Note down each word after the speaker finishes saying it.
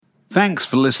Thanks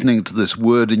for listening to this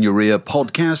Word in Your Ear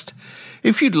podcast.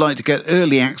 If you'd like to get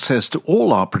early access to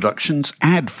all our productions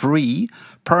ad-free,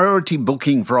 priority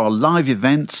booking for our live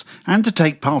events, and to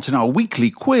take part in our weekly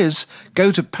quiz,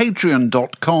 go to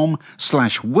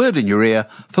patreon.com/wordinyourear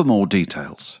for more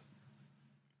details.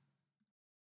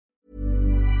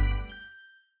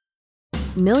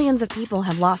 Millions of people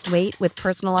have lost weight with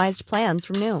personalized plans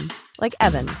from Noom. Like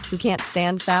Evan, who can't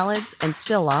stand salads and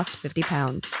still lost 50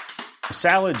 pounds.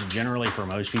 Salads generally for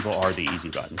most people are the easy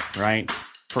button, right?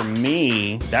 For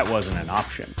me, that wasn't an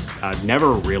option. I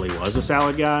never really was a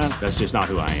salad guy. That's just not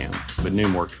who I am. But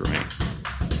Noom worked for me.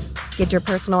 Get your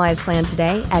personalized plan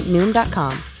today at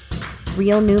Noom.com.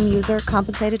 Real Noom user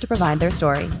compensated to provide their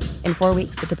story. In 4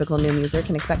 weeks, the typical Noom user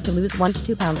can expect to lose 1 to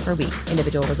 2 pounds per week.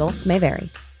 Individual results may vary.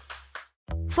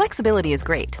 Flexibility is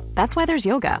great. That's why there's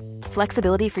yoga.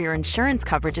 Flexibility for your insurance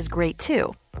coverage is great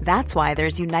too. That's why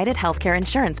there's United Healthcare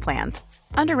Insurance Plans.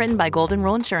 Underwritten by Golden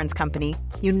Rule Insurance Company,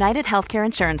 United Healthcare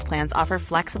Insurance Plans offer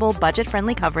flexible,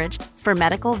 budget-friendly coverage for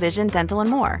medical, vision, dental, and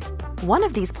more. One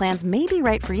of these plans may be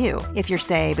right for you if you're,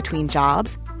 say, between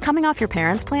jobs, coming off your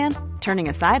parents' plan, turning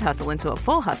a side hustle into a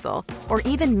full hustle, or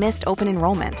even missed open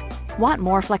enrollment. Want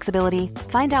more flexibility?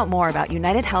 Find out more about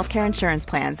United Healthcare Insurance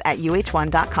Plans at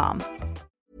uh1.com.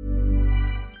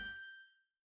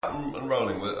 And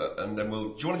rolling, and then we'll.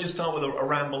 Do you want to just start with a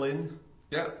ramble in?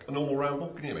 Yeah, a normal ramble.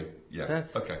 Can you hear me? Yeah.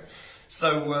 Okay.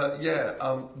 So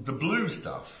the blue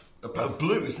stuff.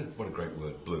 Blue is what a great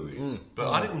word blue is. But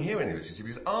I didn't hear any of it, you see,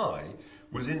 because I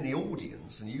was in the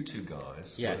audience, and you two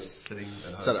guys were sitting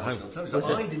at home watching on television.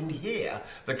 So I didn't hear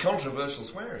the controversial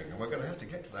swearing, and we're going to have to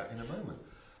get to that in a moment.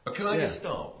 But can I just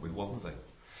start with one thing?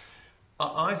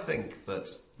 I think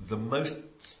that the most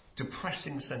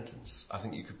depressing sentence I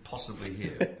think you could possibly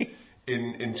hear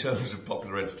in terms of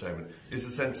popular entertainment is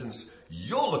the sentence,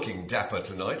 "You're looking dapper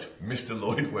tonight, Mr.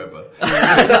 Lloyd Webber."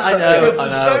 I know. There's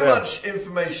so much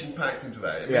information packed into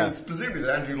that. It means presumably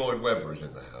that Andrew Lloyd Webber is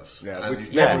in the house. And he's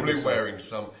probably wearing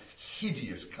some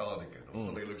hideous cardigan or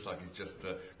something that looks like he's just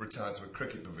retired to a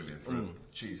cricket pavilion for a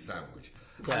cheese sandwich.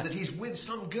 And that he's with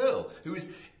some girl who is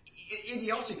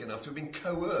idiotic enough to have been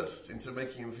coerced into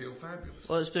making him feel fabulous.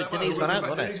 Well, it was Denise Van Ant,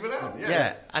 wasn't it? Denise Van Ant,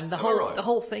 yeah. And the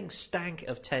whole thing stank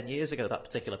of 10 years ago, that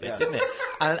particular bit, didn't it?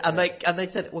 And they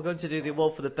said, we're going to do the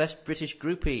award for the best British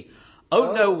groupie.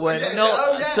 No, we're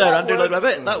not, Sir Andrew Lloyd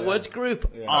Webber. That word's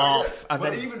group. Off. And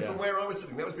but then, even from where I was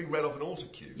sitting, that was being read off an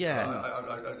autocue.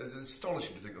 It's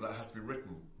astonishing to think that has to be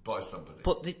written by somebody.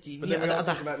 But then we were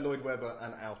talking about Lloyd Webber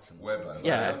and Alton.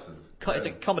 It's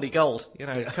a comedy gold, you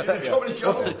know. Comedy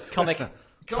gold. Comic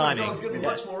timing. There's going to be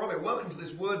much more of it. Welcome to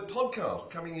this Word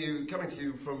podcast, coming to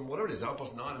you from whatever it is,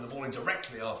 9:30 in the morning,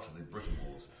 directly after the Britain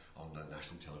Wars on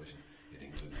national television in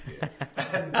England here.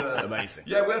 And, amazing.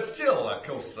 Yeah, we're still, of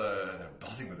course,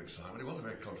 buzzing with excitement. It was a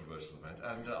very controversial event,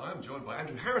 and I am joined by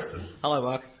Andrew Harrison. Hello,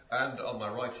 Mark. And on my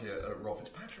right here, Rob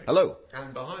Fitzpatrick. Hello.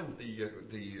 And behind the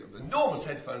enormous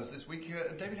headphones this week,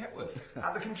 David Hepworth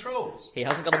at the controls. He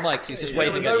hasn't got a mic, so he's just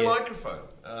waving at no you. microphone.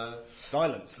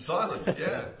 Silence,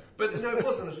 yeah. But no, it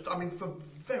wasn't. I mean, for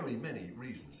very many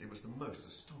reasons, it was the most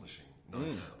astonishing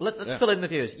night out. Let's fill in the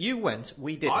viewers. You went,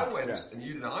 we didn't. I went, and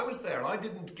you didn't. I was there, and I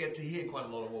didn't get to hear quite a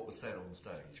lot of what was said on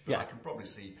stage, but I can probably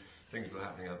see things that were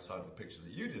happening outside of the picture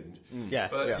that you didn't.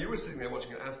 But you were sitting there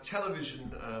watching it as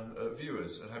television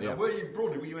viewers at home. Were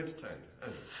you entertained,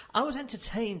 Andrew? I was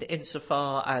entertained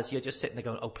insofar as you're just sitting there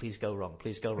going, oh, please go wrong.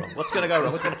 What's going to go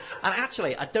wrong? And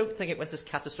actually, I don't think it went as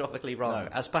catastrophically wrong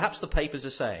as perhaps the papers are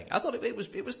saying. I thought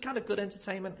it was kind of good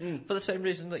entertainment for the same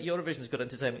reason that Eurovision's good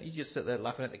entertainment. You just sit there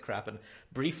laughing at the crap and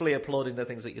briefly applauding the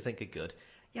things that you think are good.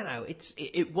 You know,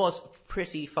 it was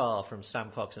pretty far from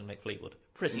Sam Fox and Mick Fleetwood.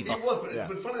 Pretty far. It was,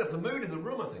 but funny enough, the mood in the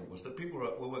room, I think, was that people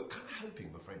were kind of hoping,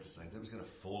 I'm afraid to say, that it was going to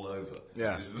fall over.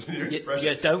 Yeah. This is the new expression.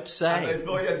 You don't say. And they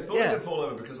thought it would fall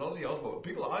over because Ozzy Osbourne,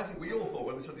 I think we all thought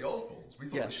when they said the Osbournes, we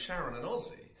thought it was Sharon and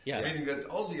Ozzy. Yeah. Meaning that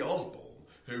Ozzy Osbourne,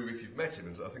 who, if you've met him,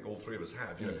 and I think all three of us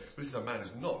have, this is a man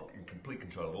who's not in complete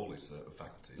control of all his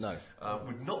faculties. No.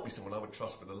 Would not be someone I would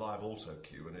trust with a live auto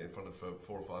cue in front of 4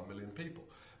 or 5 million people.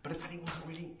 But in fact, he wasn't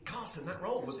really cast in that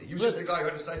role, was he? He was just the guy who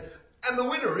had to say, and the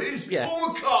winner is Paul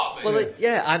McCartney. Well,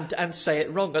 and say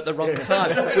it wrong at the wrong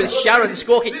time with Sharon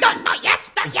squawking, not yet.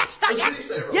 Yeah, he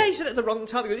said it at the wrong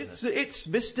time. He goes, it's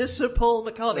Mr. Sir Paul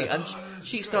McCartney, and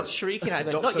she starts shrieking at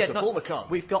him. Not yet, Paul McCartney.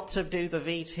 We've got to do the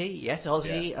VT yet,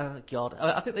 Ozzy. Oh God,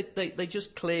 I think they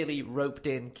just clearly roped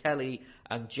in Kelly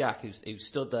and Jack, who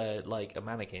stood there like a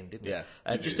mannequin, didn't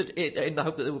they? Just in the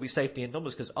hope that there will be safety in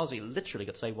numbers, because Ozzy literally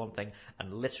got to say one thing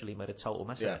and literally made a total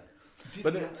mess of it.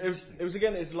 But it was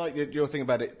again. It's like your thing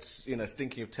about it,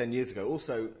 stinking of 10 years ago.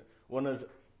 Also, one of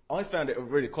I found it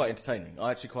really quite entertaining.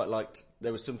 I actually quite liked.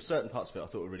 There were some certain parts of it I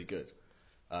thought were really good.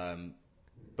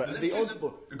 But the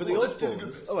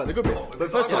Osbournes. Oh, well, the good bits.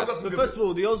 But first of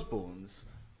all, the Osbournes.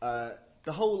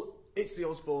 The whole. It's the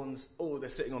Osbournes. Oh, they're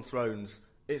sitting on thrones.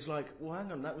 It's like, well,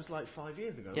 hang on, that was like 5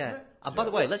 years ago. Yeah. Wasn't it? And by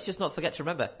the way, let's just not forget to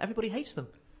remember, everybody hates them.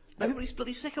 Everybody's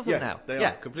bloody sick of them now. They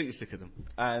are completely sick of them.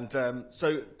 And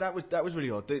so that was really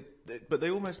odd. But they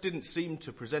almost didn't seem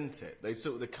to present it. They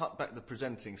cut back the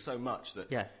presenting so much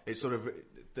that it sort of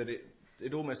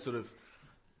it almost sort of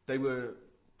they were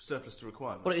surplus to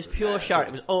requirement. Well, it was pure Sharon.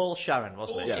 It was all Sharon,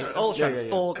 wasn't it? It was all Sharon.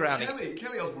 Foregrounding.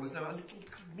 Kelly Osbourne is now a little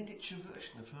miniature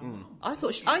version of her mum. I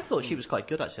thought she was quite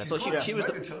good actually. I thought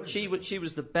she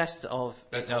was the best of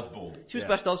Osbourne. She was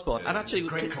best Osbourne, and actually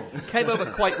came over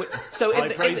quite. So in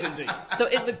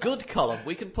the good column,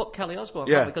 we can put Kelly Osbourne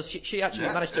because she actually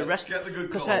managed to rescue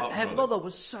because her mother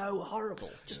was so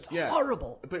horrible, just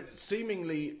horrible, but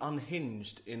seemingly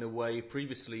unhinged in a way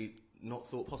previously not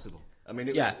thought possible. I mean,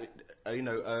 it was,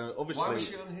 obviously. Why was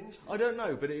she unhinged? I don't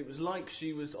know, but it was like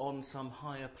she was on some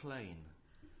higher plane.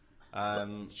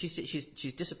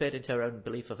 She's disappeared into her own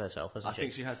belief of herself, hasn't she? I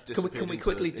think she has disappeared. Can we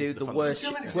quickly do the worst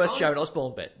Sharon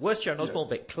Osbourne bit? Worst Sharon Osbourne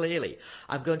bit, clearly.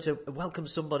 I'm going to welcome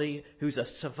somebody who's a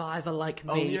survivor like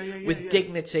me with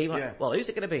dignity. Well, who's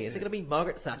it going to be? Is it going to be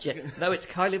Margaret Thatcher? No, it's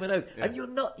Kylie Minogue. And you're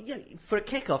not, for a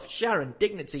kick-off, Sharon,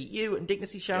 dignity, you and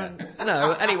dignity Sharon.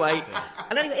 No, anyway.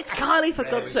 And anyway, it's Kylie, for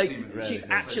God's sake. She's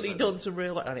actually done some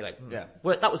real... Anyway,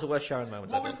 that was the worst Sharon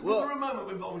moment. Was there a moment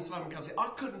involving Simon Cowell? I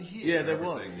couldn't hear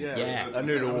everything. There was, I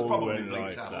knew it was probably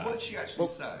bleeped out. What did she actually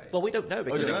say? Well, we don't know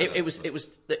because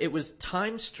it was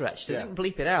time stretched. They didn't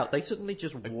bleep it out. They suddenly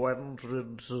just went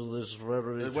into this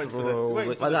very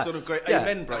like that. Sort of great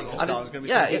amen break to start.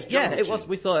 It was.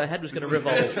 We thought her head was going to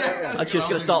revolve and she was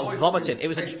going to start vomiting. It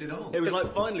was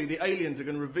like finally the aliens are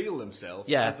going to reveal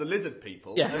themselves as the lizard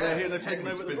people. Yeah, and they're here to take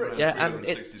over the bridge. Yeah, and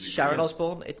it's Sharon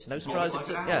Osbourne. It's no surprise.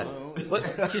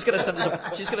 Well, she's going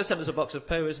to send us a box of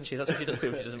poo, isn't she? That's what she does.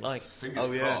 People she doesn't like. Fingers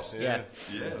crossed. Yeah,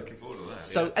 looking forward to that.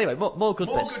 So anyway, more good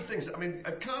bits. More good things. I mean,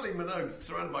 Kylie Minogue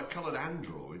surrounded by coloured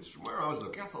androids. From where I was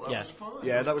looking, I thought that was fine.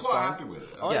 Yeah, that was quite fine. Happy with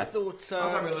it. I thought I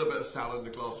was having a little bit of salad and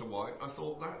a glass of wine. I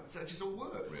thought that just all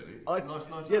worked really.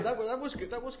 Nice. Yeah, that was good.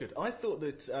 That was good. I thought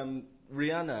that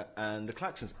Rihanna and the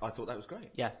Klaxons. I thought that was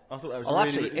great. Yeah, I thought that was. Well,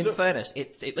 actually, in fairness,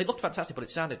 it looked fantastic, but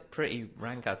it sounded pretty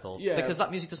rank. I thought. Yeah, because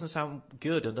that music doesn't sound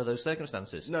good under those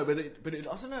circumstances. No, but I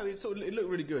don't know. It looked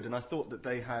really good, and I thought that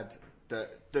they had.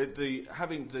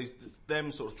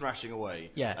 Them sort of thrashing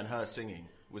away and her singing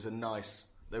was a nice.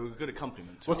 They were a good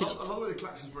accompaniment. A lot of the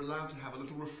Klaxons were allowed to have a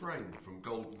little refrain from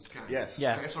Golden Sky. Yes.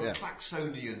 Yeah. Like a sort of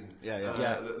Klaxonian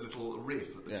little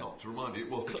riff at the top to remind you it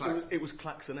was the Klaxons. It was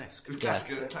Klaxonesque. It was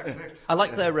Klaxonesque. I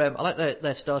like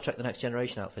their Star Trek: The Next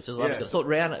Generation outfits as well. I thought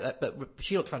Rihanna, but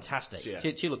she looked fantastic.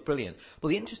 She looked brilliant. But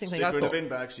the interesting thing I thought, in a bin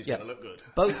bag, she's going to look good.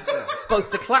 Both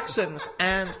the Klaxons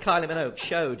and Kylie Minogue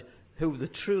showed who the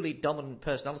truly dominant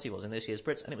personality was in this year's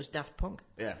Brits, and it was Daft Punk.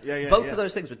 Both of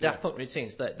those things were Daft Punk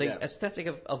routines. The aesthetic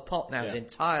of pop now is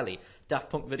entirely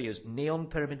Daft Punk videos, neon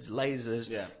pyramids, lasers,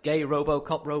 gay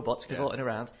RoboCop robots cavorting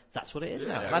around. That's what it is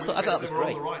now. And I thought that was they were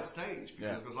great. on the right stage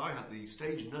because I had the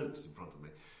stage notes in front of me,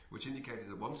 which indicated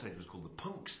that one stage was called the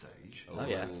Punk stage,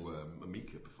 little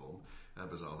Amika performed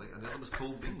bizarrely, and the other was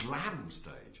called the Glam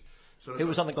stage. So who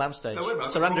was on the glam stage?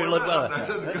 Sir Andrew Lloyd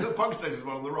Webber. The Punk stage was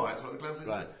one on the right, so the glam stage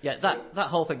was Yeah, that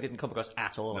whole thing didn't come across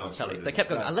at all on telly. They kept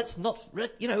going, and let's not,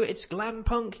 it's glam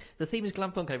punk. The theme is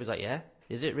glam punk, and everybody's like,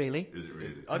 is it really? Is it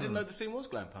really? I didn't know the theme was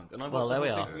glam punk. And well, there we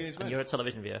are. And you're a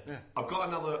television viewer. Yeah. I've got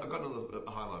another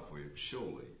highlight for you,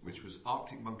 surely, which was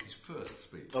Arctic Monkey's first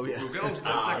speech. Oh yeah. We'll get on to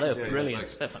that second speech. They're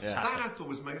brilliant. They're fantastic. That I thought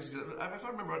was amazing. If I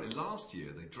remember rightly, last year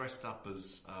they dressed up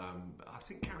as I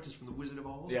think characters from The Wizard of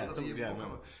Oz.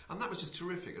 And that was just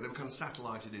terrific. And they were kind of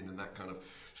satellited in that kind of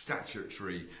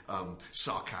statutory,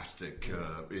 sarcastic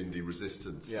indie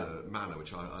resistance manner,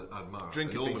 which I admire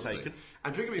enormously.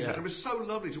 And drinking being taken. It was so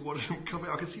lovely to watch them come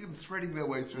out. I could see them threading their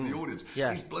way through the audience.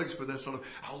 These blokes with their sort of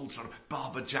old sort of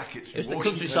barber jackets. It was the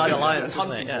Countryside Alliance,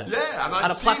 wasn't it?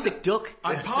 And a plastic duck.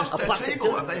 I passed their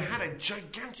table and they had a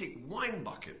gigantic wine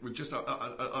bucket with just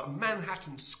a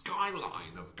Manhattan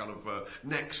skyline of kind of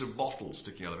necks of bottles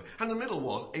sticking out of it. And in the middle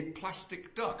was a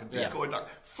plastic duck, a decoy duck,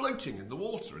 floating in the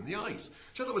water, in the ice.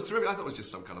 Which I thought was terrific. I thought it was just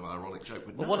some kind of ironic joke.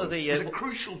 But it was a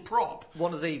crucial prop.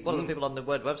 One of the people on the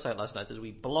Word website last night, as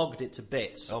we blogged it to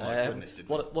bits. Oh my goodness, did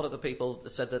we? One of the people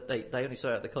said that they only saw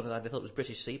it at the Cunning Line, they thought it was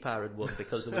British Sea Power had won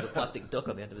because there was a plastic duck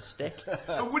on the end of a stick.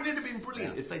 But wouldn't it have been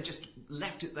brilliant if they just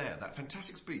left it there? That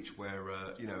fantastic speech where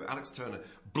Alex Turner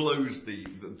blows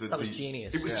That was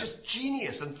genius. It was just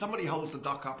genius, and somebody holds the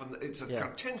duck up, and it's kind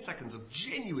of 10 seconds of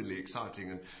genuinely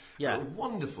exciting and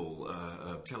wonderful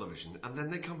television, and then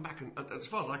they come back and, as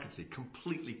far as I can see,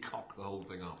 completely cock the whole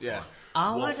thing up. Yeah.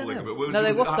 I don't know. No,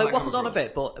 they waffled on a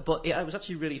bit, but it was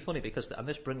actually really funny because, and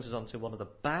this brings us on to one of the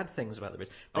bad things about the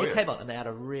Brits. They came on and they had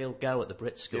a real go at the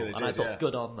Brit School, and I thought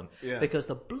good on them because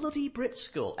the bloody Brit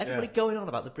School, everybody going on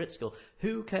about the Brit School,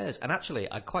 who cares? And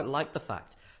actually, I quite like the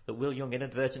fact that Will Young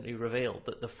inadvertently revealed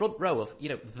that the front row of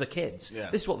the kids.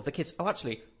 This is what the kids. Oh,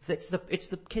 actually, it's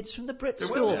the kids from the Brit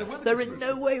School. They're in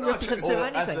no way representative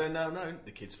of anything. As they're now known,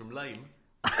 the kids from Lame.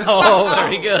 Oh,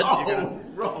 very good.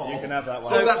 You can have that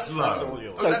one. So that's low. That's all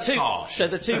yours. So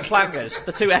the two clangers,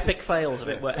 the two epic fails of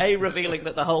it were A, revealing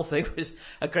that the whole thing was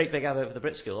a great big advert for the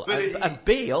Brit School, and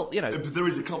B, But there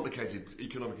is a complicated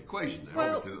economic equation there,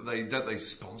 obviously. Don't they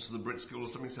sponsor the Brit School or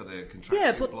something, so they're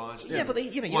contractually obliged?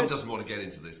 But one doesn't want to get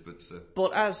into this, but...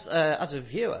 But as a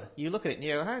viewer, you look at it and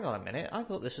you go, hang on a minute, I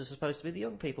thought this was supposed to be the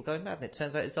young people going mad, and it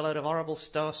turns out it's a load of horrible,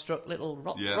 starstruck little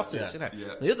rotters,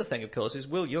 The other thing, of course, is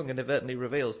Will Young inadvertently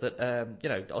reveals that,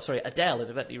 Adele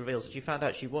inadvertently reveals that she found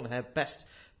out she won her Best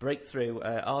Breakthrough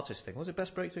Artist thing. Was it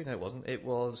Best Breakthrough? No, it wasn't. It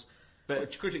was...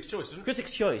 Critics' Choice, wasn't it?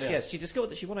 Critics' Choice, yes. She discovered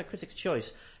that she won a Critics'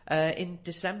 Choice in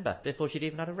December, before she'd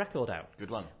even had a record out.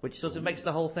 Good one. Which sort of makes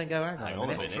the whole thing go, hang on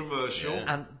a minute. Controversial.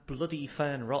 Yeah. And bloody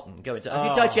Fern Rotten going to... Have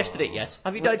you digested it yet?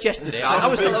 Have you digested it? I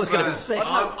was going to be sick.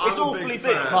 It's awfully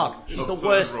big. Mark, she's the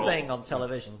worst thing on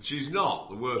television. She's not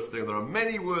the worst thing. There are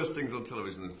many worse things on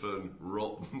television than Fern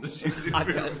Rotten.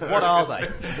 What are they?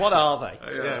 What are they?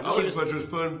 I would refer to as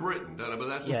Fern Britain, don't I?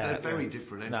 But they're very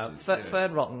different entities. No,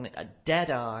 Fern Rotten,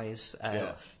 dead eyes.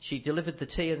 She delivered the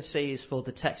T&Cs for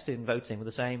the texting voting with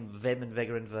the same vim and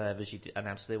vigour and verve as she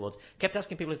announced the awards. Kept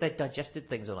asking people if they'd digested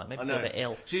things or not. Maybe they were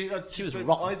ill. She was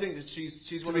rotten. I think that she's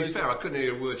to be fair, I couldn't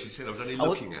hear a word she said. I was only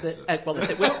looking at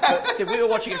her. We were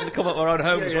watching it from the come up our own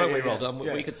homes, weren't we, Rod?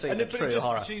 We could see the true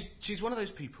horror. She's one of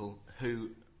those people who,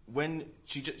 when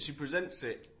she presents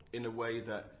it in a way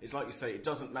that it's like you say, it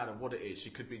doesn't matter what it is.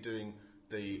 She could be doing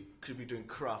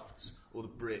Crufts or the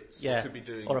Brits, or could be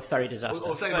doing a ferry disaster.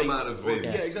 Or same amount of vim.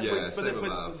 Yeah, exactly. Yeah,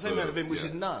 but the same amount of vim, which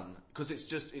is none. Because it's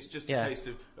just a case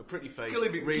of a pretty face,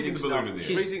 reading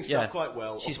stuff quite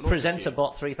well. She's presenter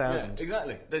bot 3000. Yeah,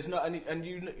 exactly. There's not any, and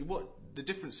what the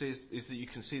difference is that you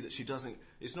can see that she doesn't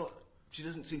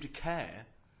seem to care,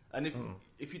 and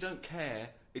if you don't care,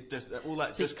 it does all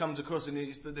that just comes across, and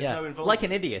there's no involvement. Like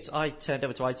an idiot, I turned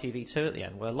over to ITV2 at the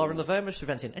end, where Lauren Laverne was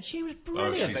presenting, and she was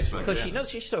brilliant because she knows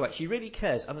she's so she really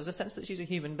cares, and there's a sense that she's a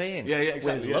human being,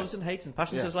 exactly, with loves and hates and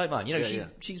passions just like mine.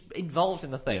 She's involved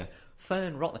in the thing.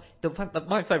 Fern Rotten.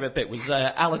 My favourite bit was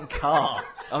Alan Carr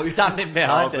standing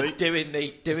behind her doing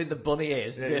the bunny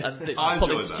ears and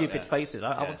pulling stupid faces.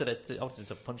 I wanted him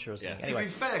to punch her or something. Anyway. To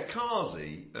be fair,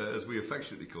 Kazi, as we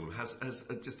affectionately call him, has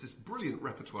just this brilliant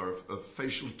repertoire of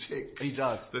facial tics. He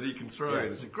does. That he can throw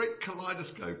in. It's a great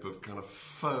kaleidoscope of kind of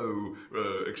faux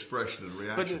expression and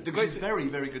reaction. But it's very,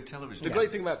 very good television. The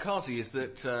great thing about Kazi is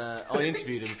that I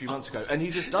interviewed him a few months ago, and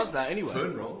he just does that anyway.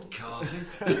 Fern Rotten, Kazi.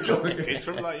 It's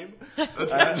from Lame.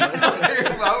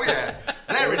 Oh yeah,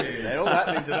 there it is. They're all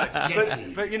happening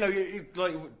today. But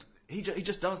he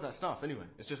just does that stuff anyway.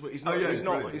 It's just he doesn't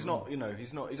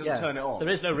turn it on. There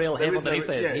is no real him underneath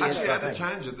it. Actually, at a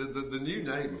tangent, the new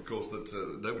name, of course,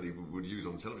 that nobody would use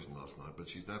on television last night, but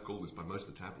she's now called this by most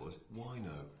of the tabloids,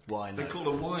 Wino. They call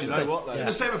her Wino. Do you know what though? In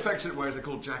the same affectionate way as they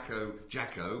call Jacko,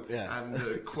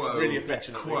 and Quo, really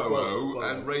affectionate. Quo,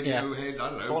 and Radiohead. I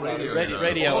don't know.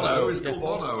 Radio. Bono is called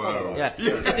Bono. Yeah.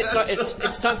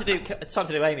 It's time to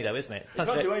do Amy though, isn't it? It's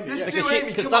time to do Amy.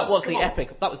 Because that was the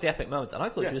epic moment, and I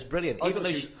thought she was brilliant. Even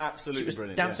though she was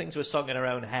brilliant, dancing to a song in her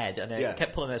own head and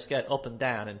kept pulling her skirt up and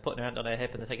down and putting her hand on her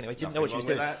hip and taking it away. She didn't know what she was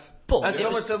doing. But as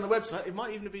someone said on the website, it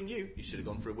might even have been you. You should have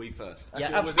gone for a wee first.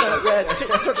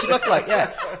 That's what she looked like.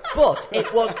 Yeah, but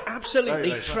it was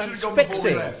absolutely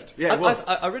transfixing.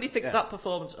 I really think that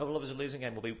performance of Lovers and Losing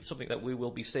Game will be something that we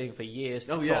will be seeing for years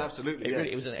to come. Absolutely.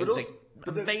 It was an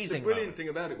amazing. The brilliant thing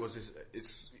about it was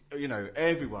it's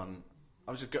everyone.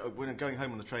 I was just going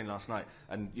home on the train last night,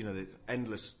 and the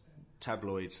endless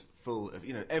tabloids full of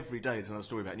every day there's another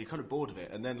story about it, and you're kind of bored of it.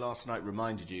 And then last night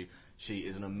reminded you she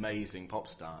is an amazing pop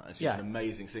star and she's an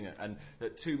amazing singer. And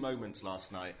at two moments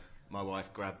last night, my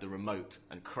wife grabbed the remote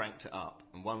and cranked it up.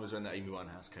 And one was when Amy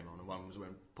Winehouse came on, and one was when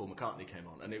Paul McCartney came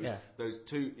on. And it was those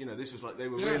two, this was like, they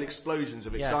were real explosions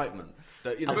of excitement.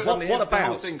 That, suddenly what about the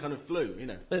whole thing kind of flew,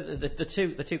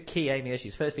 The two key Amy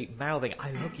issues. Firstly, mouthing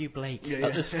 "I love you, Blake"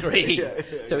 at the screen.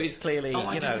 So he's clearly,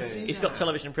 he's got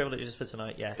television privileges for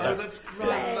tonight. Yeah. Oh, that's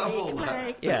great. I love all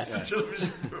that. Yeah.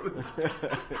 Television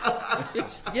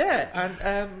privileges.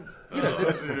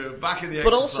 Back in the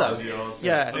but exercise also,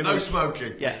 yards. and no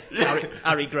smoking. Yeah,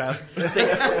 Harry Grout.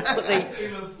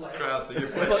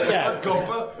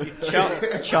 Copper.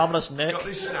 Charmless Nick. Got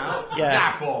his snout.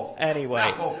 Yeah. Naff off. Anyway.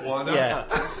 Naff off, winder.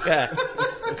 Yeah.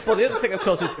 Well, the other thing, of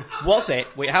course, is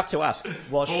we have to ask,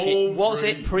 was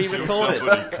it pre-recorded?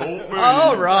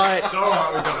 All right. It's all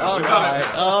right, we've done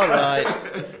it. All right.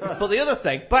 But the other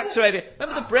thing, back to Amy.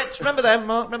 Remember the Brits? Remember them,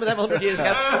 Mark? Remember them 100 years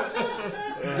ago?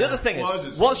 The other thing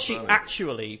is, was she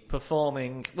actually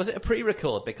performing? Was it a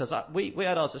pre-record? Because we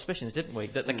had our suspicions, didn't we?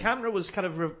 That the camera was kind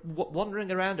of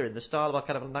wandering around her in the style of a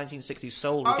kind of a 1960s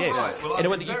soul gig, Well, in a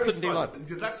way that you couldn't do live.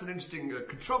 That's an interesting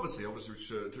controversy, obviously, which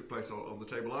took place on the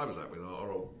table I was at with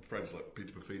our old friends like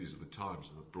Peter Paphides of the Times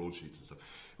and the broadsheets and stuff.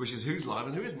 Which is who's live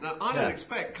and who isn't. Now, I don't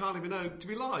expect Kylie Minogue to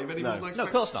be live any more than I expect No,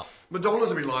 of course not. Madonna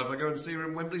to be live. I go and see her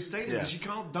in Wembley Stadium because she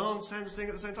can't dance and sing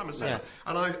at the same time, etc.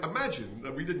 And I imagine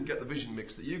that we didn't get the vision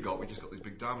mix that you got. We just got these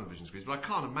big diamond vision screens. But I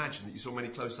can't imagine that you saw many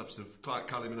close-ups of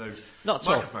Kylie Minogue's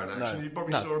microphone action. No. You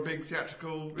probably saw a big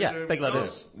theatrical big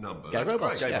dance number. Gay That's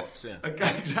robots, great.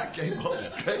 Gay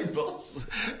bots, Gay bots.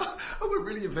 Oh, we're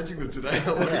really inventing them today.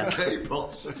 Gay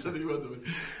bots. I tell you what.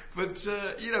 But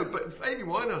but Amy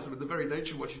Winehouse, with the very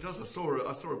nature of what she does, I saw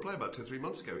her play about 2 or 3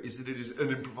 months ago. Is that it is an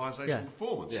improvisation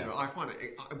performance? Yeah. I find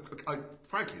it.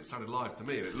 Frankly, it sounded live to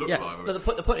me, and it looked live.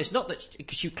 But the point is not that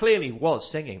because she clearly was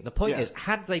singing. The point is,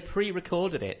 had they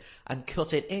pre-recorded it and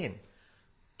cut it in,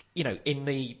 in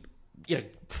the.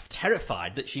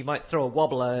 Terrified that she might throw a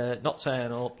wobbler, not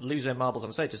turn, or lose her marbles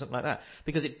on stage or something like that.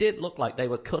 Because it did look like they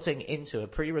were cutting into a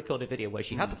pre-recorded video where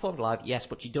she had performed live, yes,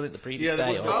 but she'd done it the previous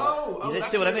day. You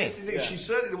see what I mean? She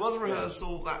certainly, there was a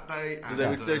rehearsal that day. And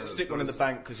they'd stick one in the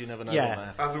bank because you never know.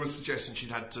 And there was suggestion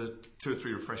she'd had 2 or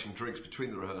 3 refreshing drinks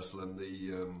between the rehearsal and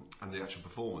the actual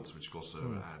performance, which of course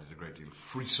added a great deal of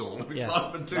frisson of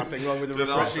excitement to nothing wrong with a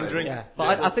refreshing drink. Yeah,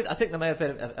 but I think there may have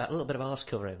been a little bit of arse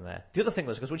cover in there. The other thing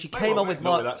was because when she came on with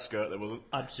Mark, that skirt there wasn't.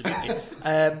 Absolutely.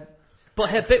 But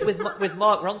her bit with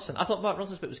Mark Ronson, I thought Mark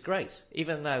Ronson's bit was great,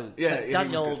 even though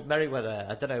Daniel Merriweather,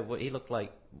 I don't know what he looked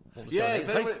like. What was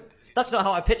going on. That's not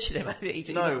how I pictured him.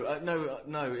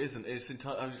 No, it isn't. It's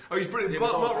entirely. He's brilliant.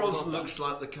 Mark Ronson looks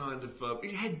like the kind of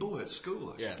he's head boy at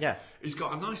school. Actually. Yeah. He's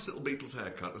got a nice little Beatles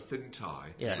haircut, a thin tie.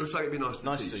 Yeah. Looks like it'd be nice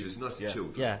to teachers, nice to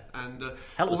children. Yeah. And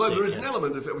although there is an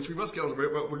element of it which we must get on,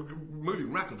 we're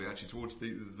moving rapidly actually towards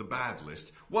the bad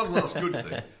list. One last good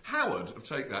thing: Howard of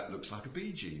Take That looks like a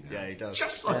Bee Gee now. Yeah, he does.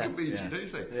 Just like a Bee Gee, don't you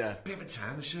think? Yeah. Bit of a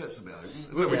tan, the shirt's a bit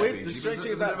open. The strange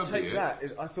thing about Take That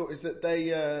is, I thought, is that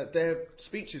their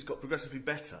speeches got progressively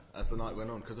better as the night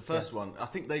went on, because the first one, I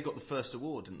think they got the first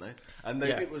award, didn't they? And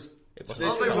it was.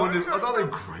 Aren't they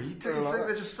great? Don't you think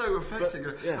they're just so affecting?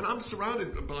 And I'm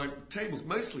surrounded by tables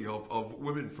mostly of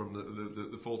women from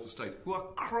the fourth estate who are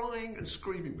crying and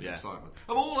screaming with excitement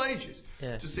of all ages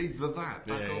to see That back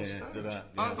on stage.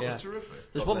 I thought it was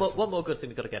terrific. There's one more good thing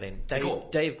we've got to get in.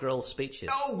 Dave Grohl's speeches.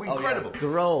 Oh, incredible!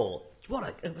 Grohl.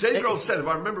 Dave Grohl said, if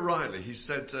I remember rightly, he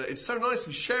said, it's so nice to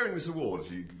be sharing this award, as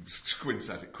he squints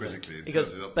at it quizzically. He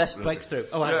goes, best breakthrough.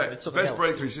 Best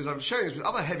breakthrough. He says, I'm sharing this with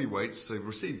other heavyweights who've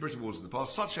received Brit Awards in the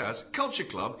past, such as Culture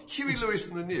Club, Huey Lewis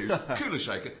and the News, Cooler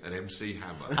Shaker, and MC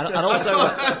Hammer. And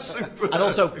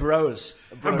also Bros.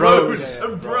 Bros.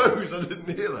 I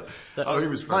didn't hear that. He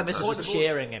was fantastic. I missed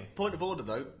cheering him. Point of order,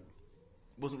 though,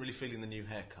 wasn't really feeling the new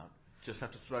haircut. Just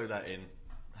have to throw that in.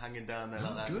 Hanging down there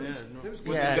like that. Good. Yeah, It was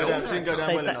good. Didn't go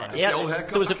down well enough. The old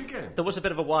haircut again. There was a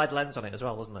bit of a wide lens on it as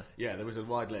well, wasn't there? Yeah, there was a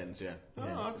wide lens,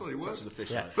 I thought it was. Touch of the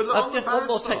fish. Yeah. But one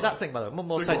more take that thing, by the way. One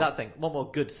more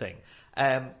good thing.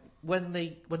 When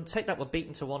Take That were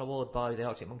beaten to one award by the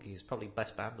Arctic Monkeys, probably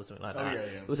best band or something like that.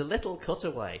 There was a little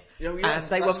cutaway, and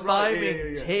they were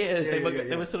miming tears.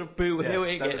 They were sort of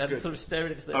boo-hooing it and sort of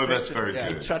staring into the that's very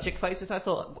good. Tragic faces. I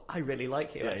thought, I really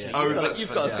like it. Actually,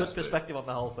 you've got a good perspective on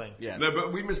the whole thing. Yeah. No,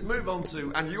 but we must move on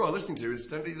to, and you are listening to,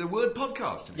 incidentally, the Word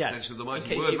Podcast, an extension of the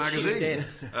Mighty Word magazine.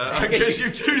 In case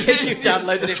you've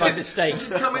downloaded it by mistake. Just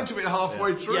come into it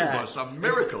halfway through by some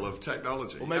miracle of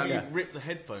technology. Or maybe you've ripped the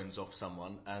headphones off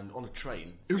someone and on a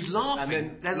train. Who's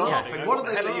laughing? They're laughing. What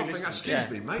are they laughing? Excuse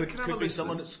me, mate. Could be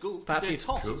someone at school. Perhaps you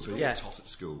tot at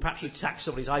school. Perhaps you tacked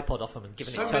somebody's iPod off him and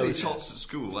given it so many tots at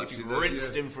school. Actually,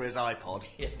 rinsed him for his iPod.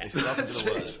 That's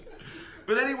it.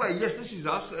 But anyway, yes, this is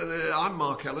us. I'm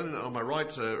Mark Ellen, and on my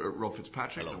right, Rob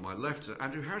Fitzpatrick, and on my left,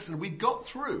 Andrew Harrison. We got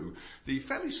through the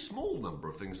fairly small number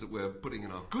of things that we're putting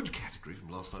in our good category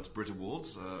from last night's Brit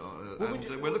Awards,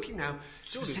 and we're looking now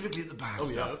specifically at the bad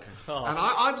stuff. Yeah, okay. And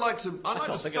I'd like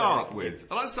to start with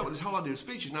this whole idea of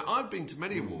speeches. Now, I've been to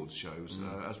many awards shows,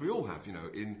 as we all have,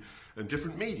 in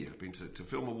different media. I've been to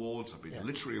film awards, I've been to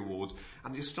literary awards,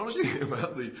 and the astonishing thing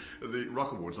about the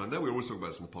Rock Awards, and I know we always talk about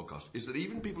this in the podcast, is that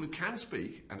even people who can speak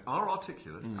and are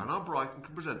articulate and are bright and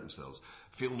can present themselves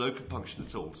feel no compunction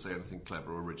at all to say anything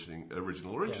clever or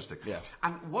original or interesting. Yeah.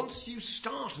 And once you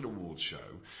start an awards show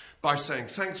by saying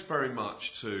thanks very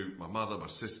much to my mother, my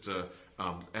sister,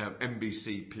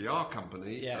 NBC PR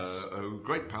company,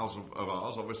 great pals of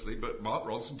ours, obviously, but Mark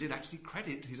Ronson did actually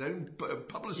credit his own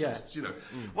publicists,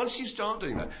 Once you start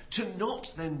doing that, to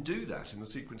not then do that in the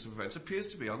sequence of events appears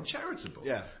to be uncharitable.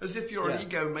 Yeah. As if you're an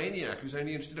egomaniac who's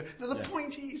only interested in... Now, the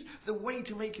point is, the way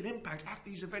to make an impact at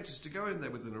these events is to go in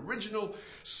there with an original,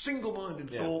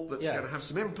 single-minded thought that's going to have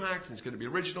some impact and it's going to be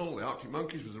original. The Arctic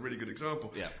Monkeys was a really good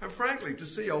example. Yeah. And frankly, to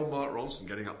see old Mark Ronson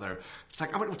getting up there, it's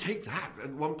like, we'll take that.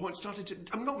 At one point started to...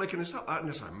 I'm not making this up,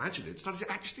 unless I imagine it. Started to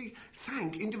actually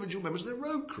thank individual members of their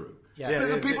road crew.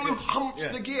 The people who humped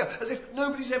the gear, as if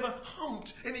nobody's ever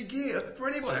humped any gear for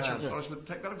anybody. Actually, I'm sorry to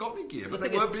take that. I've got any gear, but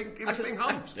it was being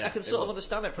humped. I can sort of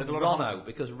understand it from Rono,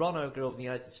 because Rono grew up in the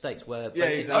United States, where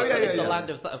it's the land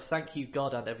of thank you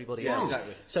God and everybody else.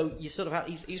 Exactly. So you sort of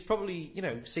he's probably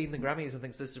seen the Grammys and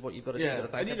thinks this is what you've got to do.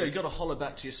 And you've got to holler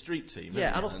back to your street team.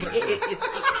 Yeah, and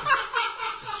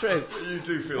it's true. You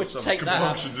do feel some take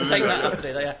compunction, take that up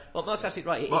today. Yeah. Well, Mark's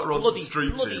absolutely right. It's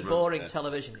bloody boring yeah.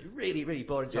 television. Really, really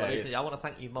boring television. Yeah, I want to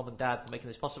thank you, Mum and Dad, for making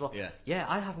this possible. Yeah,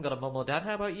 I haven't got a mum or dad.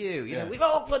 How about you? You know, we've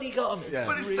all bloody got them.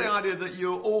 But it's the idea that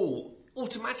you're all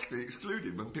automatically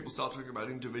excluded when people start talking about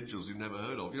individuals you've never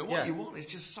heard of. You know, what you want is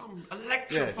just some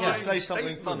electrifying say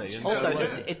something funny. And also,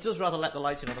 it does rather let the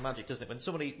light in on the magic, doesn't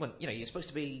it? When you're supposed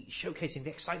to be showcasing the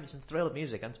excitement and thrill of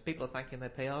music, and people are thanking their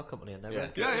PR company and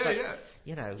their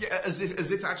as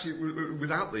if actually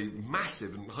without the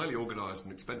massive and highly organised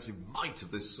and expensive might of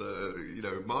this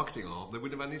marketing arm, they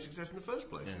wouldn't have had any success in the first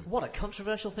place. What a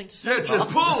controversial thing to say. Yeah, it's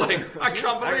appalling. I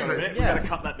can't believe it. We've got to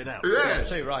cut that bit out. Yes.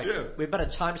 Too right. Yeah. We better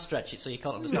time stretch it so you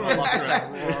can't understand what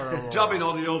I'm saying. Dubbing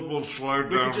Ozzy Osbourne's slowed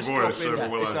down voice over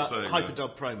what I'm saying.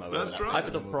 Hyperdub promo. That's right.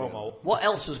 Hyperdub promo. What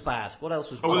else was bad? What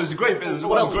else was well, there's a great bit.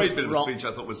 One great bit of the speech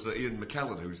I thought was Ian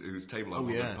McKellen, whose table I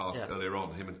went past earlier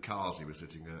on. Him and Kazi were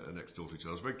sitting next door to each other.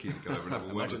 I was very keen to go over and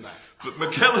have a word with that. But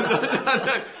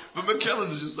McKellen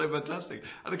is just so fantastic.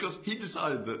 And of course, he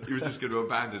decided that he was just going to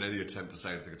abandon any attempt to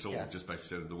say anything at all. Just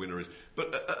basically said the winner is.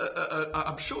 But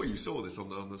I'm sure you saw this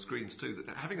on the screens too.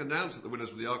 That having announced that the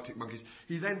winners were the Arctic Monkeys,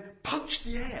 he then punched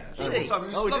the air. And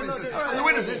the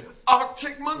winners is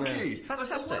Arctic Monkeys.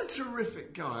 Fantastic. What a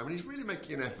terrific guy. I mean, he's really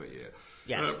making an effort here.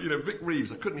 Yes. Vic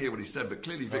Reeves, I couldn't hear what he said, but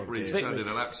clearly Vic Reeves turned in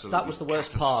an absolute... That was the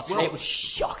worst part. It was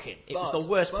shocking. It was the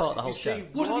worst part of the whole show.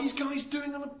 What are these guys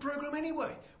doing on the programme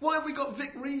anyway? Why have we got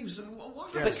Vic Reeves and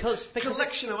what because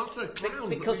collection of utter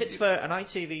clowns? Because it's for an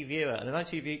ITV viewer, and an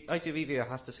ITV viewer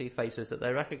has to see faces that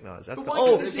they recognise. But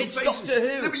why it's Doctor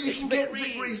Who. No, but you can get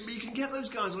Vic Reeves, but you can get those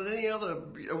guys on any other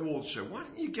awards show. Why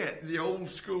don't you get the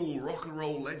old school rock and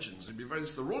roll legends? It'd be very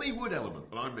the Ronnie Wood element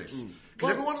that I miss.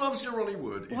 Because everyone loves your Ronnie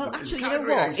Wood. Actually, you know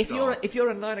what? If you're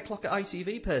a 9 o'clock at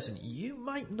ITV person, you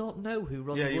might not know who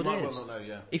Ronnie Wood is. You might not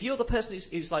know. If you're the person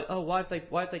who's like, why have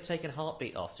they taken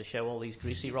Heartbeat off to show all these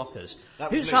greasy rockers?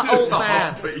 Who's that old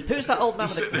man? Who's that old man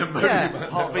with the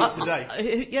Heartbeat today?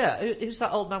 Who's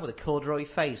that old man with a corduroy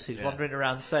face who's wandering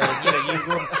around saying, you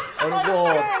run on a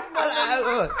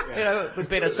war, we've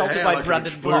been assaulted by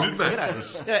Brandon Block.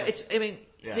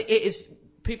 It is.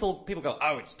 People go,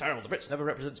 it's terrible. The Brits never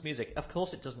represents music. Of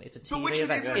course it doesn't. It's a TV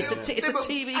event. It's a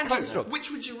TV construct.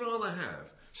 Which would you rather have?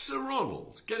 Sir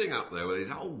Ronald getting up there with his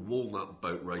old walnut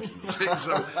boat race and saying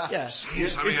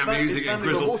something amusing and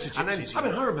grizzle. And then,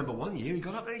 I remember one year he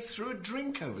got up there and he threw a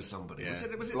drink over somebody. Was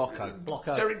it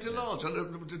Blocko. Derek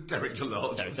DeLarge. Derek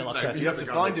DeLarge. You have to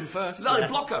find him first. No,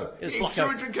 Blocko. He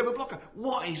threw a drink over Blocko.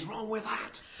 What is wrong with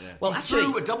that? Well, actually,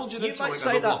 threw a double gin and tonic you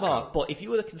might say that, Blocko. Mark, but if you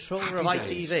were the controller of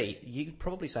ITV, you'd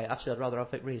probably say, actually, I'd rather have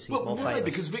Vic Reeves. He's more famous. Why?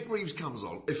 Because Vic Reeves comes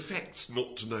on, affects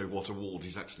not to know what award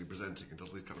he's actually presenting until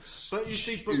he's kind of. But you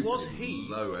see, was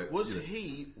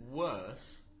he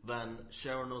worse than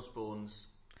Sharon Osbourne's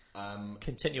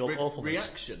continual awfulness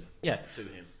reaction to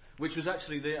him? Which was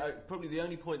actually probably the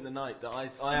only point in the night that I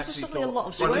actually suddenly thought... a lot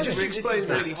of Right, swearing. just explain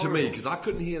that really to me, because I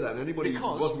couldn't hear that. Anybody who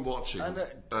wasn't watching... in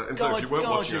fact, if you weren't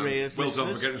watching, well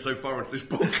done for getting so far into this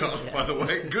podcast, by the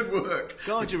way. Good work.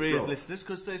 Guard your ears, listeners,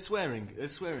 because there's swearing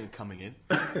coming in.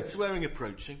 Swearing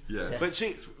approaching. Yeah. But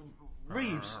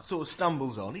Reeves sort of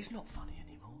stumbles on. He's not funny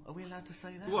anymore. Are we allowed to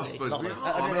say that? Well, I suppose we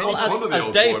are.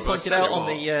 As Dave pointed out on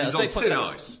the... he's on thin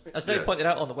ice. As Dave pointed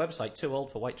out on the website, too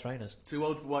old for white trainers. Too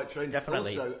old for white trainers.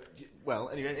 Definitely. Also, well,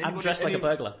 anyway... I'm dressed like a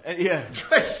burglar. Yeah.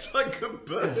 Dressed like a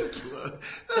burglar.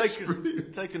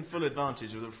 Taken full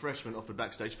advantage of the refreshment offered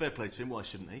backstage. Fair play to him, why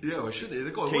shouldn't he? Yeah, why shouldn't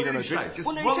he? What did he say? Just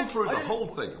run through the whole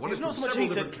thing. It's not so much he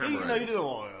said,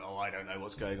 I don't know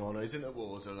what's going on, he's in the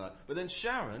wars or that. But then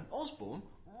Sharon Osbourne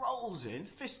rolls in,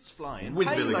 fists flying,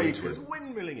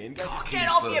 windmilling in, going, get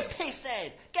off your piss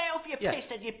head! Get off your piss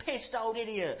head, you pissed old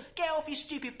idiot! Get off your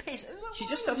stupid piss! She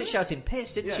just started shouting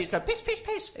piss, didn't she? She's going piss, piss,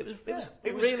 piss.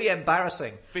 It was really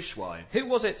embarrassing. Fishwife. Who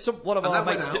was it? One of our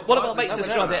mates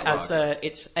described it as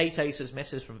it's 8 aces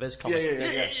misses from Viz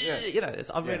Comics. Yeah. You know, it's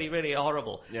really, really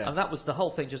horrible. Yeah. And that was the whole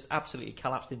thing. Just absolutely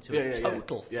collapsed into a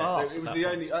total farce. It was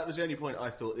that was the only point I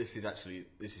thought this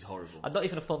is horrible. And not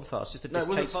even a fun farce, just a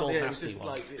distasteful, nasty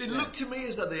one. It looked to me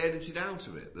as though they edited out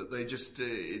of it, that they just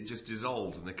it just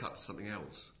dissolved and they cut to something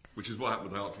else, which is what happened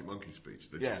with the Arctic Monkey speech.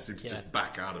 They just seemed to just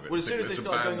back out of it. Well, as soon as they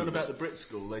started going on about the Brit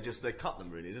School, they cut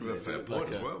them really, didn't they? Fair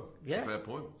point as well. Yeah, it's a fair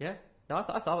point. Yeah, no,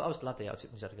 I was glad they had to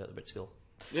go to the Brit School.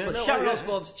 Yeah, but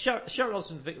Sharon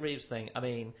Osbourne, Vic Reeves thing. I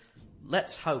mean,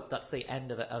 let's hope that's the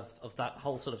end of it, of that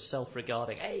whole sort of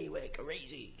self-regarding, hey, we're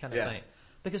crazy kind of thing.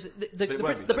 Because the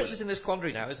Brits is in this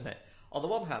quandary now, isn't it? On the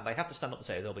one hand, they have to stand up and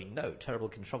say there'll be no terrible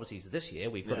controversies this year.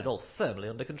 We've got it all firmly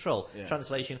under control. Yeah.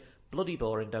 Translation, bloody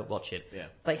boring, don't watch it. Yeah.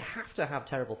 They have to have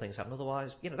terrible things happen,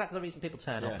 otherwise, that's the reason people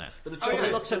turn up now. But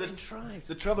they look so contrived.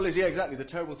 The trouble is, exactly, the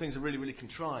terrible things are really, really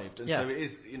contrived. And so it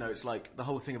is, it's like the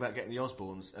whole thing about getting the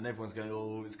Osbournes, and everyone's going,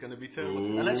 oh, it's going to be terrible.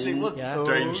 Ooh, and actually,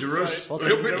 dangerous. A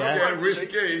little bit scary,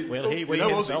 risky. Will he win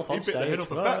himself on stage? He bit the head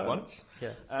off a bat once.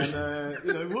 Yeah.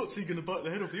 And, what's he going to bite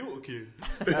the head off the autocue?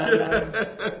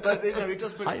 But, it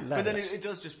does, but then it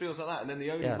does just feels like that. And then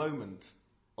the only moment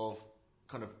of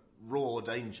kind of raw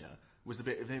danger was the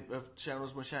bit of Sharon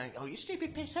Osbourne shouting, "Oh, you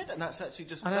stupid pisshead!" And that's actually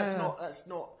just that's not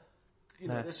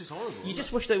that's just horrible. You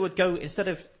just wish they would go, instead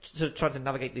of trying to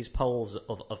navigate these poles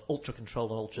of ultra control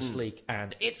and ultra sleek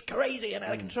and it's crazy and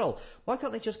out of control. Why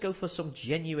can't they just go for some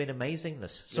genuine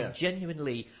amazingness, some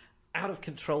genuinely out of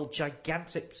control,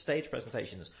 gigantic stage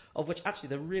presentations, of which actually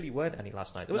there really weren't any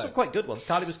last night. There were some quite good ones.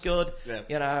 Carly was good,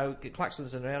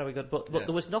 Claxons and Rihanna were good, but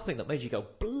there was nothing that made you go,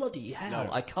 bloody hell,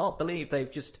 I can't believe they've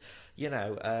just,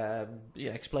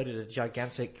 exploded a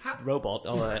gigantic robot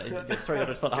or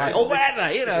 300 foot high, or whatever,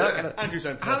 Andrew's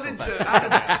own how did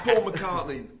Paul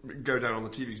McCartney go down on the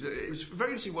TV? It was very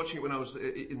interesting watching it when I was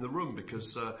in the room,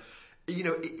 because...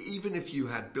 even if you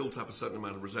had built up a certain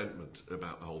amount of resentment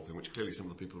about the whole thing, which clearly some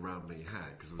of the people around me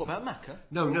had, because what about Macca?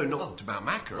 No, not about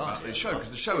Macca, about the show,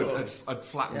 because the show had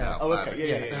flattened out. Oh,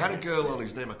 okay, they had a girl on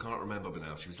whose name I can't remember but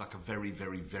now. She was like a very,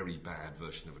 very, very bad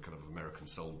version of a kind of American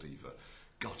soul diva.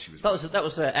 God, she was... That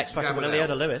was X Factor with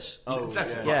Leona Lewis. Oh,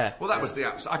 that's it. Yeah. Well, that was the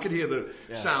I could hear the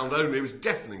sound only. It was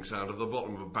deafening sound of the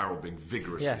bottom of a barrel being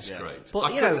vigorously scraped.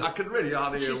 But, I could really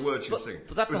hardly hear a word she was singing.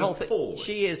 But that's the whole thing.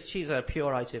 She's a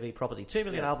pure ITV property. 2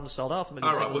 million albums sold,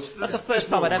 500,000 singles. That's the first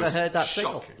time I'd ever heard that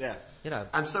single. Yeah.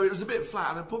 And so it was a bit flat.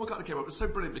 And then Paul McCartney came up. It was so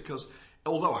brilliant because...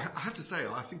 Although I have to say,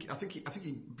 I think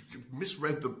he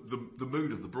misread the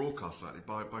mood of the broadcast slightly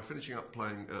by finishing up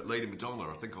playing Lady Madonna,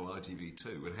 I think, on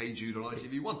ITV2 and Hey Jude on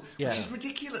ITV1, which is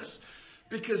ridiculous.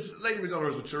 Because Lady Madonna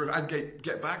is a terrific... And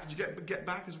Get Back. Did you get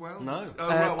Back as well? No.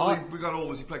 We got all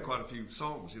this. He played quite a few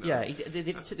songs, Yeah, he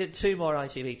did 2 more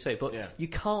ITV2. But you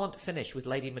can't finish with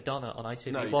Lady Madonna on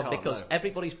ITV1 because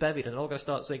everybody's bevied and they're all going to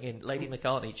start singing Lady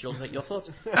McCartney, Children at Your Foot.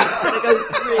 It's going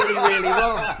to go really, really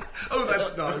wrong. Oh,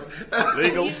 that's nice.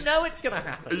 Legal. You know it's going to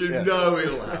happen. You know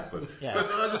it'll happen.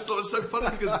 But I just thought it was so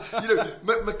funny because,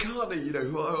 McCartney,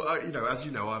 who, as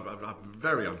you know, I'm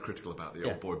very uncritical about the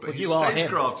old boy, but his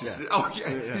stagecraft is...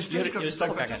 His stagecraft is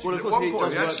so fantastic. Well, of course, at one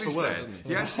point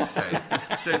he actually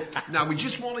said, now we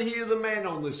just want to hear the men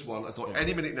on this one. I thought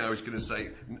any minute now he's going to say,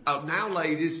 now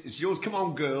ladies, it's yours, come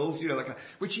on girls,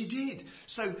 which he did.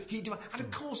 So and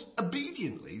of course,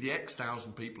 obediently, the X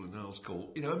thousand people in Earl's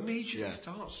Court, immediately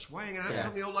start swaying out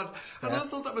on the old lad. And I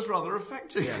thought that was rather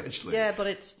effective, actually. Yeah, but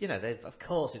it's, of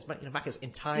course, it's Macca's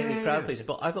entirely crowd pleasing.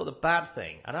 But I thought the bad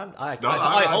thing, and I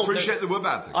appreciate there were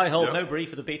bad things. I hold no brief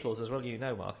for the Beatles as well,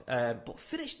 Mark. But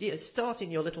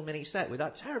starting your little mini set with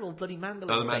that terrible bloody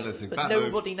mandolin thing that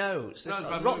nobody knows.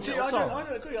 I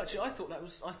don't agree. Actually, I thought that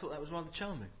was rather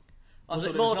charming. Was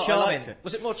it more charming?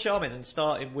 Was it more charming than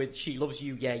starting with "She loves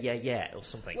you, yeah, yeah, yeah" or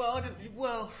something? Well, I didn't.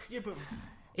 Well, yeah, but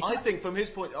I think from his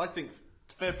point, I think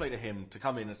fair play to him to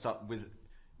come in and start with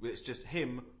it's just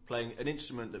him playing an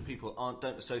instrument that people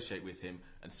don't associate with him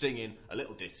and singing a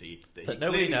little ditty that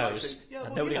nobody knows. Likes. Yeah,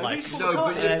 well, nobody likes.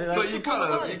 But you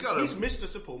got to. He's Mr.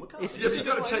 Sir Paul McCartney. You've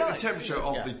got to take the temperature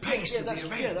of the pace of the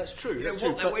event. Yeah, that's true.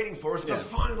 What they're waiting for is the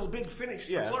final big finish.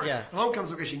 Yeah. And home comes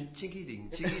the wishing, chiggy ding,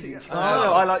 chiggy ding. No,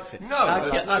 I liked it. No, I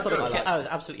thought it was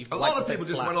absolutely. A lot of people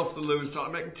just went off the loo and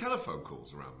started making telephone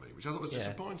calls around me, which I thought was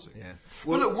disappointing. Yeah.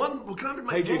 Well, look, can I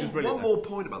make one more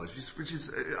point about this, which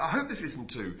is, I hope this isn't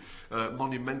too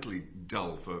monumentally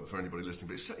dull for anybody listening,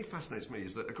 but it certainly fascinates me,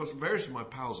 is that, of course, various of my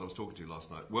pals I was talking to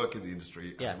last night work in the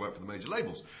industry and work for the major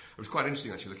labels. It was quite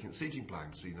interesting, actually, looking at seating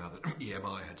plans to see now that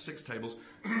EMI had 6 tables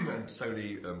and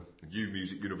Sony, U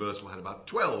Music Universal had about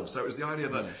 12. So it was the idea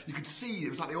that you could see, it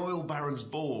was like the oil baron's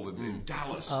ball in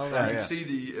Dallas. Oh, right. You could see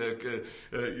the,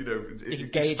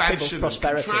 expansion and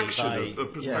contraction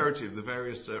of prosperity of the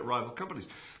various rival companies.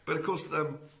 But, of course,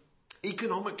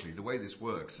 economically, the way this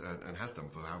works, and has done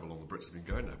for however long the Brits have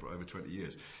been going now, but over 20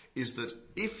 years, is that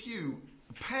if you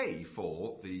pay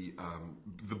for the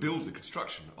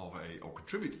construction of or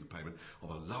contribute to the payment of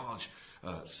a large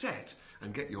set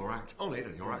and get your act on it,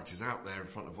 and your act is out there in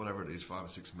front of whatever it is, 5 or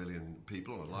 6 million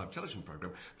people on a live television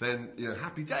programme, then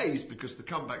happy days, because the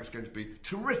comeback is going to be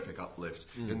terrific uplift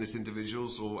in this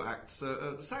individual's or act's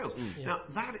sales. Now,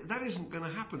 that isn't going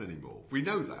to happen anymore. We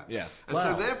know that. Yeah. And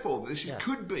so, therefore, this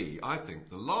could be, I think,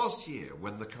 the last year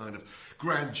when the kind of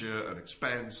grandeur and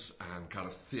expense and kind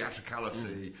of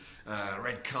theatricality,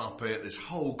 red carpet, this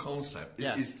whole concept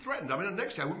is threatened. I mean,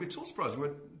 next year I wouldn't be at all surprised.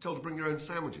 We're told to bring your own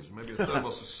sandwiches and maybe a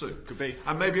thermos of soup. Could be.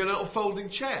 And maybe a little folding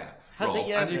chair.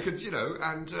 And you could,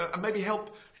 and maybe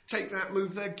help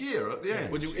move their gear at the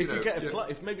end. Well,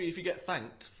 if you get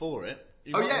thanked for it.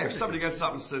 If somebody gets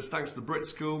up and says thanks to the Brit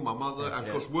School, my mother, and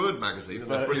of course Word Magazine and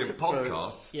their brilliant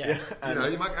podcasts,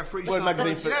 you might get free Word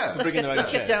Magazine for bringing their own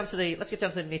let's get down to the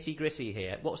nitty gritty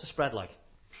here. What was the spread like?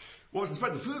 What was the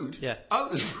spread? The food? Yeah. Oh,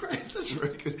 that's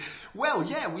very good. Well,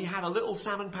 we had a little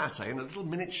salmon pate in a little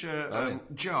miniature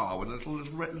jar with a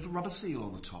little rubber seal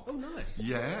on the top. Oh, nice.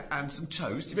 Yeah, and some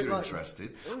toast if you're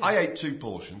interested. I ate 2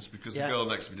 portions because the girl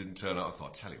next to me didn't turn up. I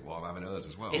thought, tell you what, I'm having hers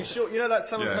as well. In short, that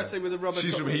salmon pate with a rubber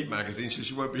She's top? from Heat Magazine, so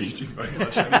she won't be eating very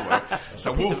much anyway.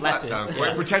 So wolf that down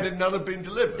quick, pretended none had been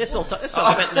delivered. This sounds a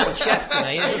bit Little Chef to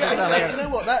me. You know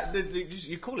what?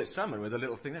 You call it salmon with a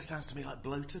little thing. That sounds to me like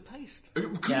bloater paste.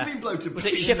 It could have been bloater paste. Was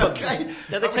it Shippers? Okay.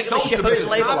 No, they take the Shippers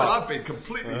label off. I've been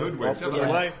completely hoodwinked.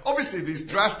 Obviously, these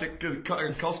drastic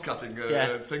cost-cutting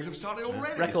things have started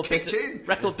already. Record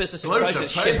business in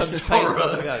crisis. Shippers paste.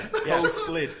 Cold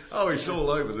slid. Oh, it's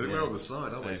all over. We're on the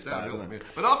slide, aren't we? It's downhill from here.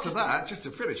 But after that, just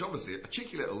to finish, obviously, a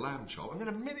cheeky little lamb chop and then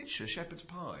a miniature shepherd's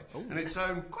pie. And it's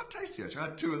quite tasty, actually. I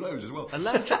had 2 of those as well. A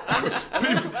lamb chop.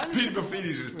 Peter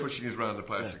Buffini's was pushing us round the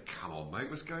place. I said, come on, mate,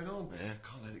 what's going on?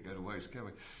 Can't let it go to waste, can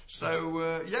we?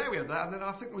 So, we had that, and then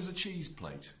I think there was a cheese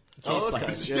plate. Did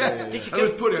you it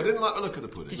was pudding. I didn't like the look of the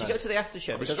pudding. Did you go to the after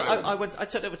show? Because I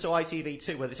turned over to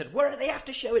ITV2 where they said, "We're at the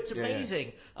after show. It's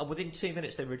amazing." And within 2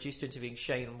 minutes, they were reduced to interviewing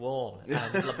Shane Warne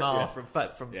and Lamar from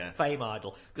Fame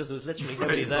Idol because there was literally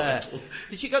nobody there.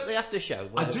 Did you go to the after show?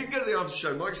 I did go to the after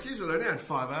show. My excuse was I only had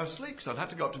 5 hours sleep because I'd had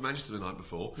to go up to Manchester the night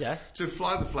before to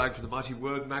fly the flag for the mighty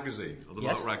Word magazine on the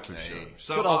Mark Radcliffe show.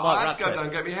 So I had to go down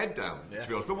and get my head down, to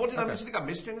be honest. But what did I miss? Do you think I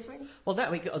missed anything? Well,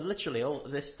 no, we got literally all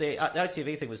this. The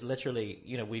ITV thing was literally,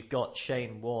 we've got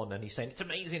Shane Warne and he's saying it's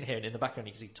amazing here, and in the background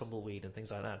you can see tumbleweed and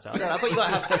things like that. So I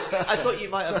thought you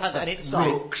might have had an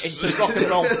insight into rock and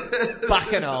roll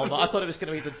bacchanal. But I thought it was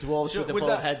going to be the dwarves with the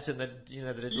bald heads and the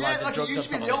like it used to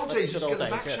be in the old days. You used to get the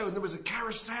back show and there was a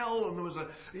carousel and there was a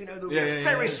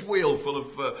Ferris wheel full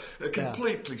of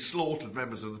completely slaughtered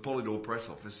members of the Polydor press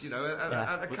office. And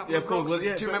a couple of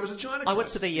rocks, 2 members of China. I went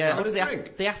to the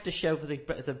after show for the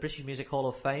British Music Hall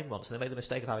of Fame once, and they made the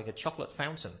mistake of having a chocolate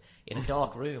fountain in a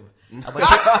dark room. And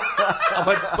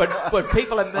when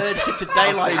people emerged into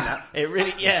daylight, it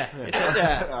really,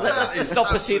 let's not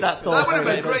pursue that thought. That would have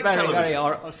been great television.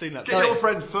 I've seen that. Get your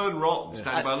friend Fern Rotten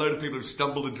standing by a load of people who've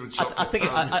stumbled into a chocolate fountain.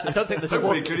 I don't think there's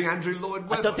hopefully including Andrew Lloyd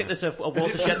Webber. I don't think there's a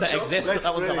watershed that exists.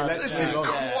 This is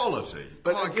quality.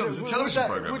 But it's a television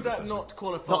programme. Would that not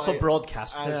qualify? Not for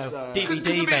broadcast. DVD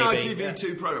maybe. An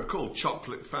ITV2 programme called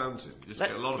Chocolate Fountain. Just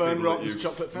get a lot of Fern people Rotten's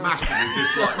Chocolate Fountain. Massively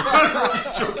dislike Fern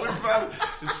Rotten's Chocolate Fountain.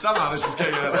 Somehow this is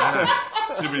getting out of hand,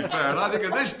 to be fair. And I think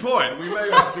at this point we may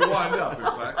have to wind up, in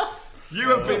fact. You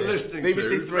have been listening BBC to...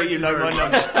 BBC 3, you know my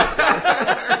number.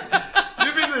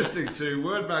 You've been listening listening to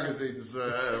Word Magazine's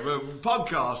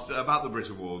podcast about the Brit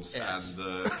Awards,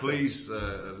 and please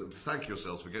thank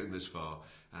yourselves for getting this far,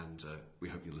 and we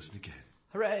hope you listen again.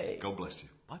 Hooray! God bless you.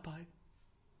 Bye-bye.